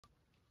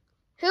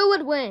Who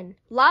would win?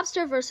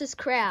 Lobster versus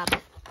crab.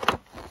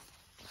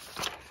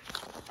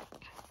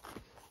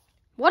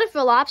 What if a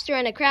lobster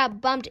and a crab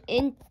bumped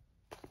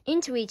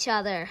into each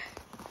other?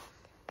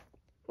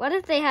 What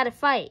if they had a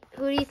fight?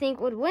 Who do you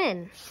think would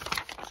win?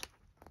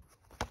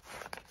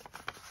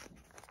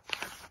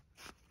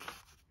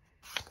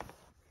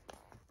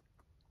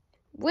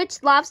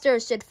 Which lobster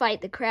should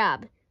fight the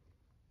crab?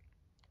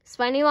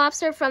 Spiny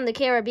lobster from the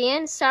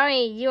Caribbean?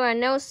 Sorry, you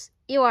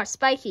are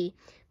spiky,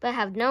 but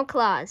have no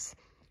claws.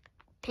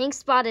 Pink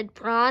spotted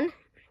prawn?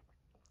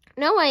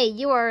 No way,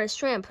 you are a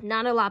shrimp,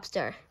 not a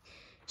lobster.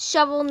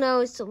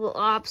 Shovel-nosed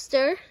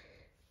lobster?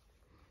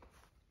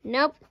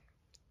 Nope.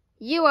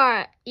 You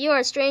are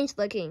strange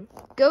looking.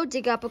 Go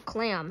dig up a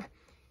clam.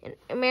 An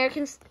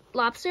American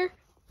lobster?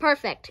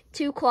 Perfect.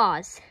 2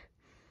 claws.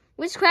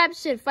 Which crab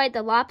should fight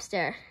the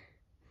lobster?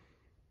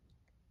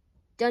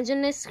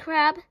 Dungeness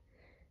crab?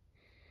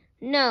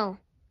 No.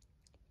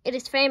 It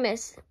is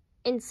famous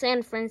in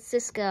San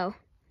Francisco.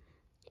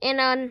 And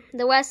on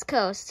the West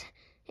Coast,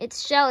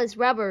 its shell is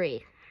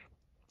rubbery.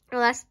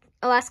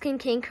 Alaskan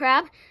king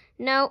crab?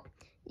 No.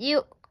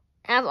 You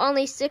have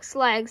only 6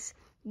 legs.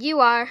 You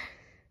are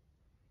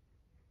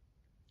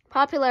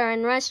popular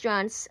in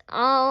restaurants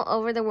all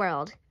over the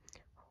world.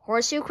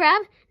 Horseshoe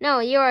crab? No,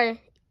 you are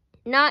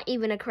not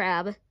even a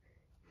crab.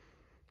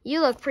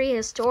 You look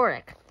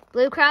prehistoric.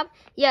 Blue crab?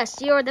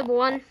 Yes, you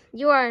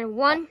are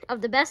one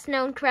of the best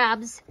known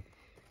crabs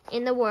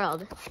in the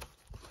world.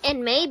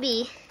 And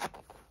maybe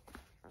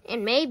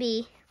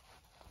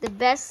the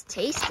best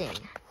tasting.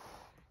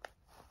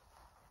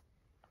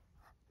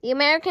 The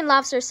American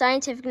lobster's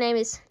scientific name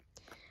is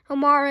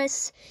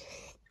Homarus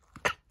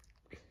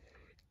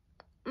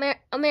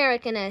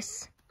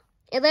americanus.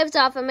 It lives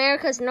off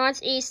America's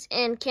northeast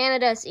and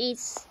Canada's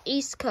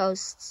east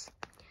coasts.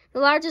 The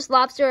largest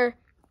lobster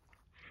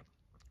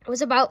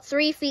was about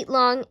 3 feet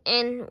long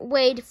and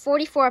weighed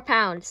 44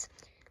 pounds.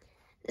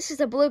 This is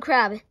a blue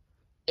crab.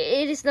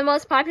 It is the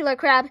most popular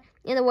crab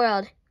in the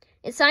world.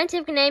 Its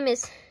scientific name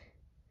is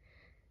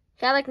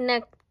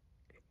Calonectus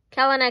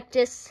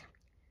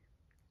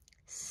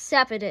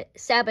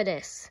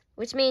sapidus,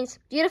 which means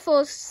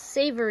beautiful,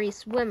 savory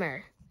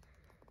swimmer.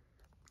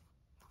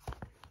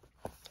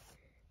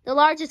 The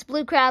largest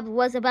blue crab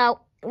was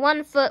about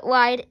 1 foot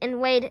wide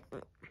and weighed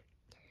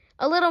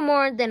a little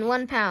more than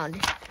 1 pound.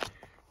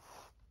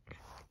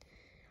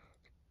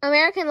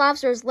 American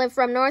lobsters live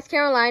from North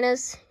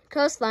Carolina's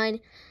coastline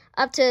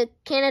up to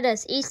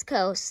Canada's east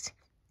coast.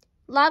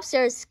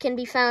 Lobsters can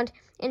be found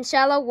in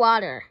shallow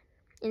water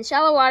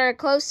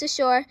close to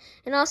shore,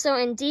 and also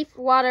in deep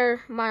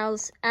water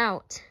miles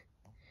out.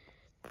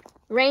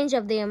 Range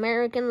of the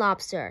American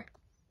lobster.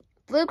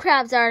 Blue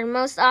crabs are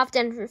most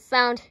often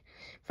found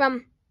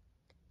from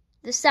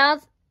the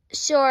South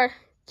Shore,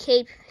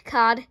 Cape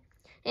Cod,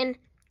 and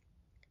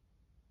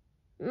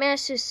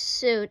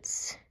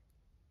Massachusetts.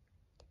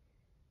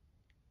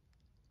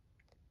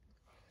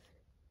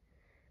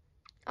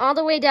 All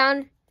the way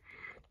down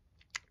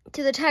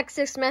to the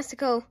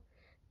Texas-Mexico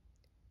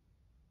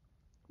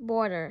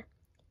border.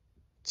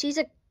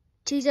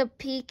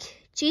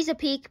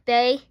 Chesapeake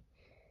Bay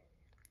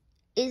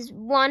is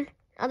one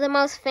of the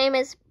most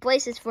famous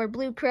places for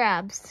blue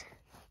crabs.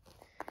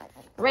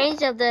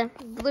 Range of the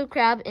blue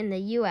crab in the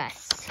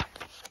U.S.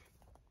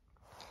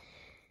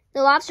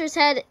 The lobster's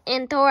head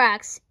and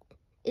thorax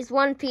is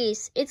one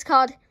piece. It's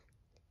called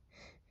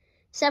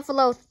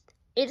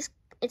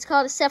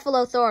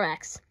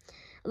cephalothorax.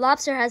 A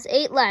lobster has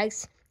 8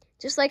 legs,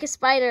 just like a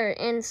spider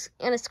and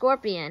a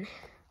scorpion.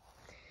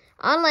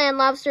 On land,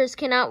 lobsters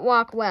cannot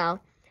walk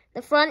well.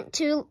 The front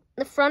two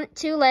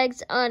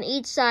legs on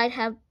each side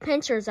have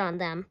pincers on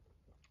them.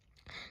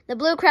 The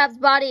blue crab's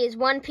body is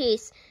one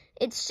piece.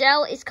 Its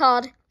shell is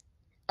called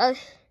a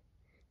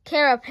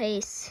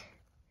carapace.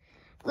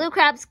 Blue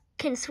crabs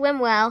can swim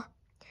well,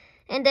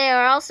 and they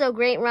are also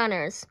great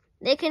runners.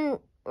 They can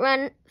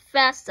run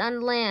fast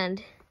on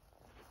land.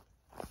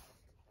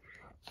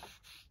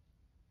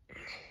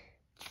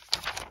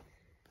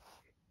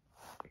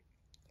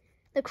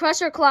 The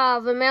crusher claw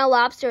of a male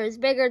lobster is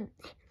bigger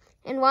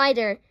and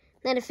wider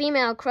than a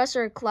female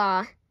crusher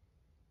claw.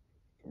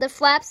 The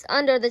flaps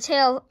under the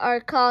tail are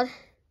called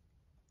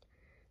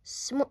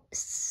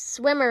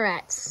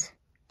swimmerets.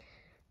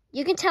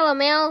 You can tell a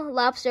male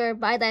lobster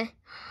by the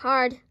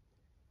hard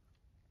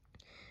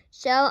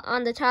shell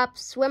on the top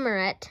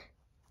swimmeret.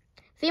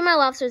 Female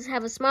lobsters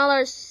have a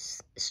smaller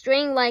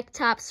string-like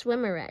top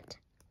swimmeret.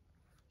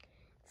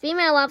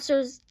 Female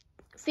lobster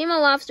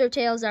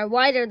tails are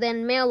wider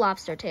than male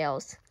lobster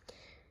tails.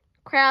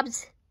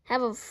 Crabs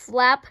have a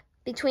flap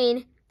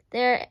between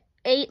their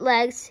 8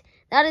 legs.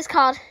 That is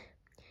called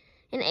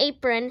an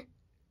apron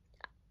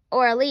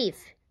or a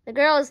leaf. The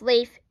girl's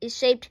leaf is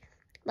shaped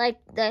like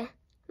the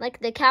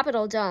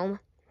Capitol dome.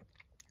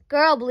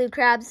 Girl blue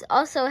crabs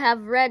also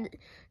have red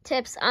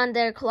tips on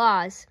their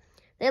claws.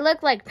 They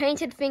look like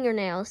painted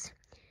fingernails.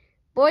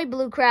 Boy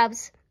blue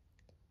crabs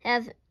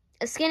have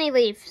a skinny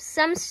leaf.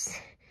 Some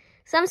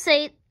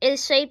say it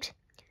is shaped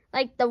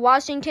like the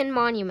Washington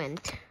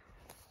Monument.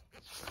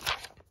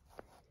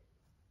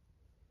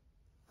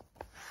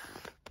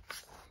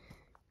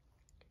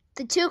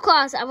 The two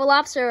claws of a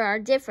lobster are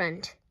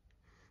different.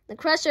 The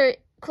crusher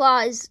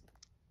claw is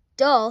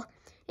dull,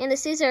 and the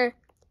scissor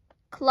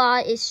claw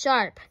is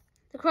sharp.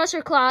 The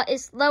crusher claw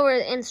is lower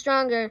and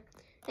stronger,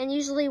 and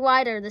usually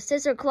wider. The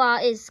scissor claw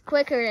is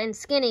quicker and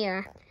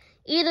skinnier.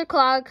 Either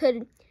claw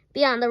could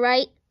be on the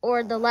right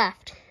or the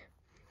left.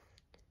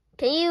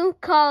 Can you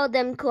call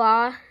them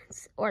claws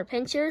or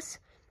pinchers?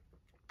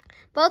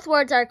 Both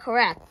words are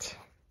correct.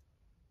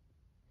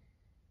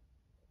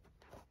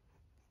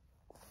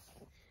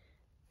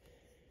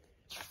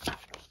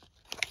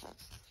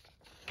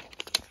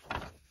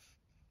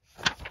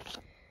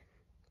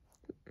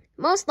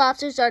 Most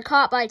lobsters are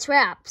caught by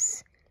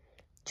traps.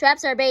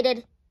 Traps are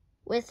baited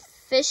with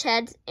fish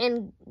heads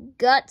and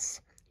guts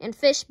and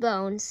fish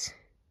bones.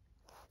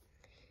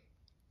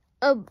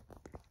 A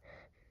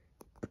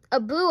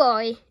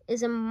buoy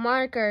is a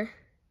marker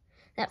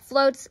that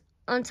floats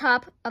on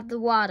top of the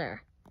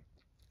water.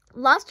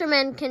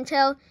 Lobstermen can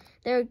tell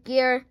their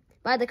gear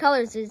by the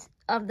colors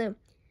of the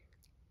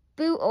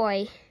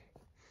buoy.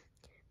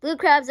 Blue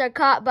crabs are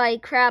caught by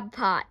crab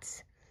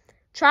pots,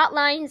 crab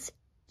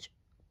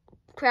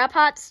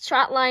pots,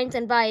 trot lines,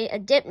 and by a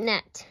dip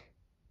net.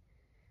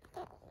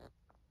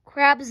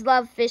 Crabs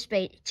love fish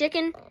bait.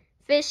 Chicken,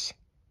 fish,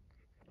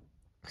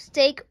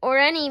 steak, or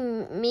any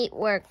meat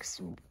works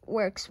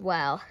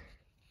well.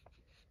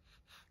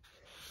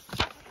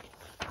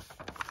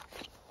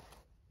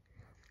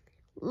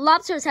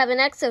 Lobsters have an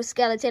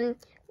exoskeleton,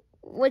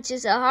 which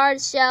is a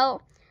hard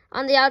shell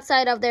on the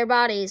outside of their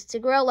bodies. To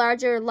grow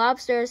larger,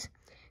 lobsters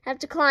have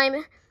to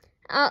climb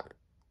out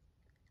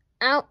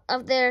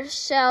of their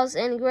shells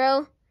and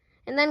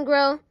then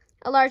grow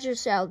a larger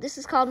shell. This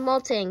is called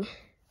molting.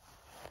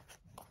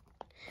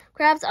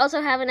 Crabs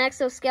also have an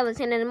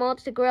exoskeleton and molt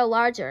to grow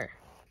larger.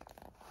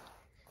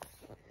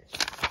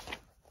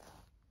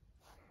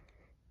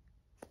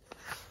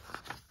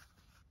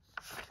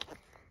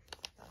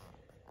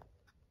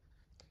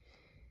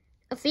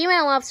 A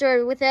female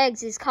lobster with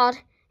eggs is called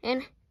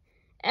an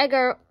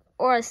egger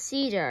or a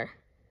seeder.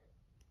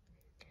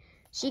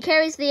 She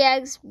carries the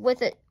eggs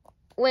with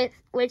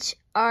which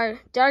are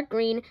dark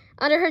green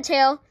under her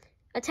tail,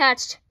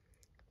 attached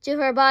to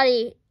her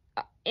body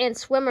and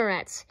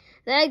swimmerets.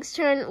 The eggs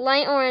turn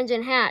light orange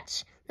and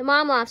hatch. The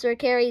mom lobster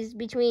carries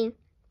between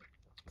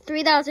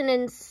 3,000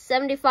 and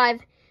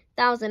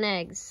 75,000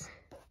 eggs.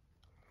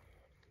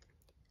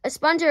 A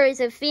sponger is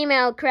a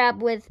female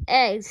crab with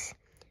eggs.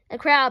 The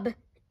crab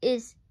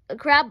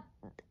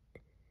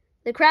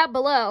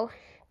below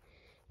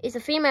is a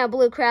female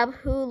blue crab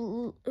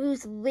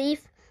whose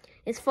leaf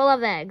is full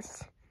of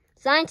eggs.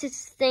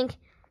 Scientists think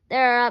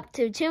there are up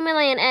to 2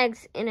 million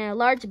eggs in a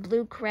large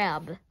blue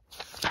crab.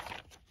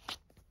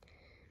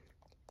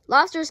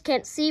 Lobsters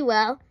can't see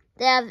well.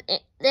 They have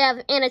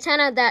an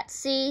antenna that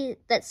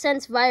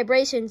sense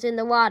vibrations in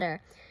the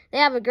water. They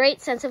have a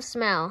great sense of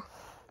smell.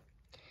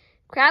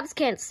 Crabs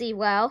can't see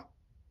well.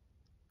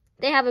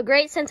 They have a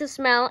great sense of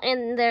smell,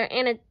 and their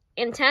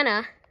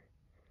antenna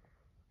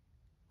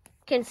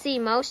can see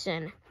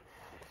motion.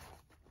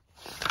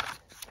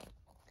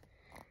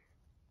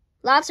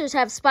 Lobsters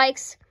have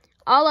spikes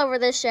all over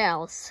their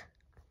shells.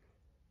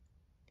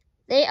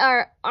 They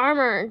are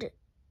armored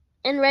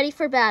and ready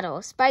for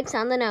battle. Spikes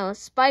on the nose,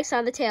 spikes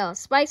on the tail,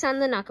 spikes on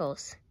the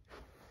knuckles.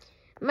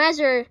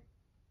 Measure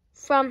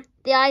from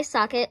the eye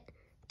socket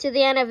to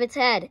the end of its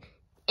head.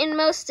 In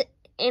most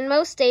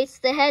states,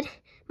 the head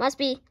must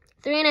be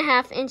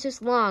 3.5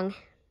 inches long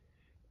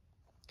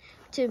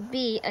to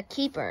be a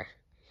keeper.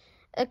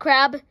 A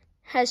crab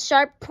has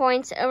sharp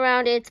points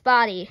around its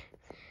body.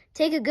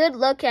 Take a good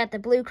look at the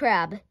blue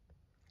crab.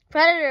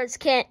 Predators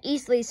can't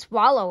easily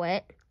swallow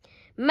it.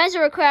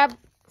 Measure a crab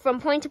from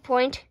point to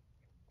point,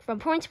 from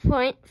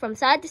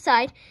side to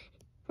side.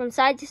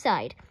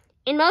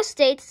 In most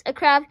states, a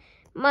crab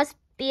must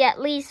be at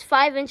least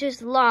 5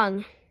 inches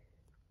long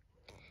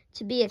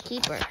to be a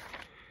keeper.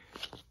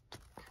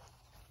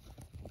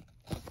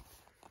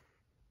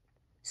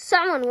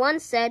 Someone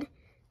once said,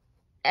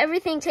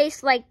 "Everything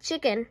tastes like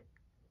chicken,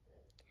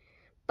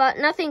 but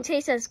nothing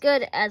tastes as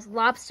good as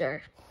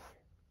lobster."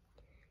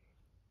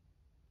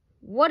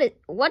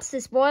 What's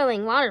this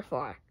boiling water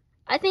for?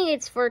 I think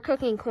it's for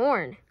cooking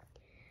corn.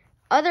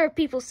 Other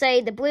people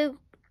say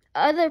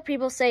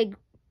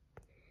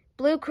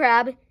blue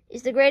crab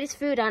is the greatest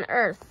food on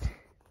earth.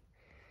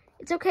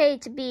 It's okay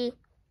to be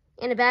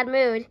in a bad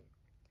mood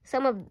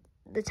some of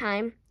the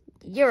time.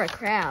 You're a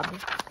crab.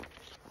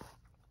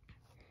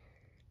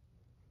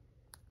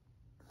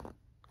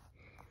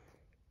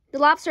 The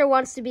lobster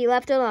wants to be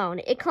left alone.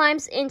 It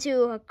climbs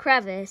into a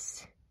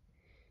crevice.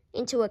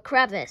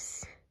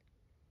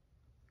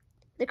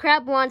 The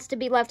crab wants to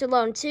be left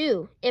alone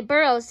too. It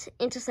burrows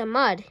into some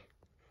mud.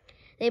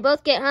 They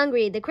both get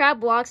hungry. The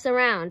crab walks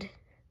around,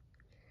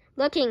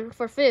 looking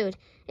for food.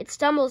 It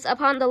stumbles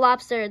upon the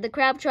lobster. The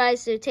crab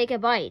tries to take a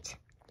bite.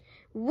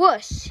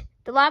 Whoosh!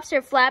 The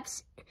lobster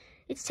flaps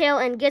its tail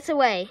and gets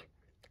away.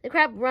 The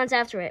crab runs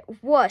after it.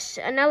 Whoosh!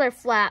 Another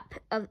flap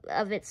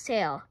of its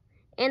tail,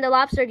 and the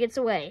lobster gets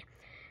away.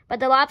 But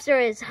the lobster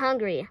is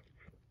hungry.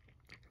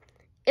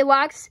 It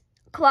walks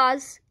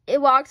claws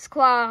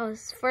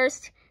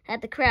first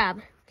at the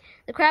crab.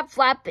 The crab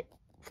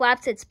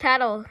flaps its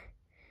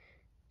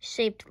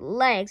paddle-shaped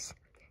legs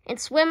and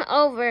swims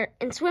over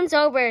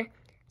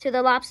to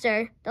the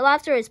lobster. The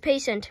lobster is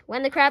patient.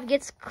 When the crab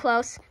gets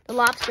close, the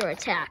lobster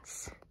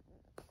attacks.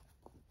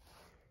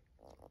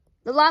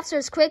 The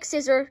lobster's quick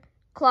scissor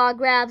claw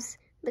grabs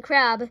the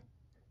crab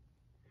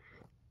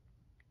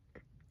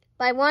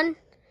by one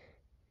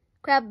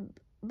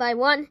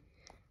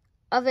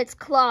of its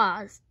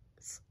claws.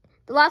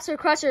 The lobster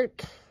crusher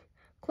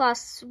claw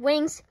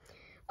swings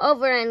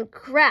over and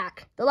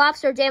crack. The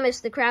lobster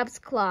damages the crab's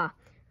claw.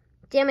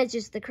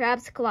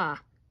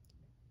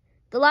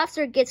 The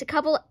lobster gets a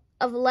couple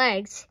of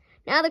legs.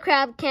 Now the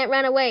crab can't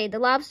run away. The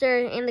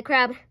lobster and the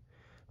crab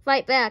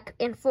fight back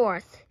and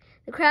forth.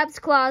 The crab's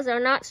claws are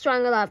not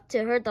strong enough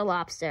to hurt the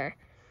lobster.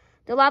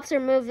 The lobster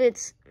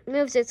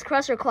moves its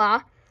crusher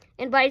claw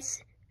and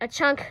bites a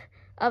chunk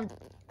of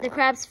the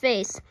crab's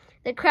face.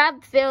 The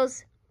crab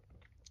fills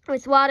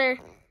with water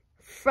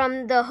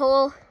from the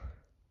hole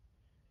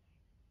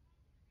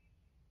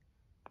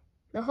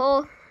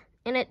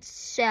in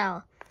its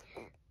shell.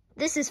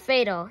 This is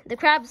fatal. The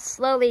crab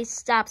slowly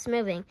stops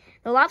moving.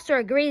 The lobster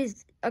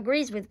agrees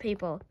with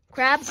people.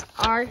 Crabs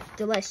are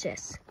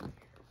delicious.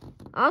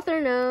 Author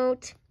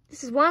note: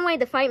 this is one way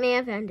the fight may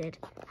have ended.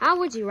 How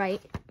would you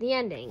write the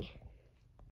ending?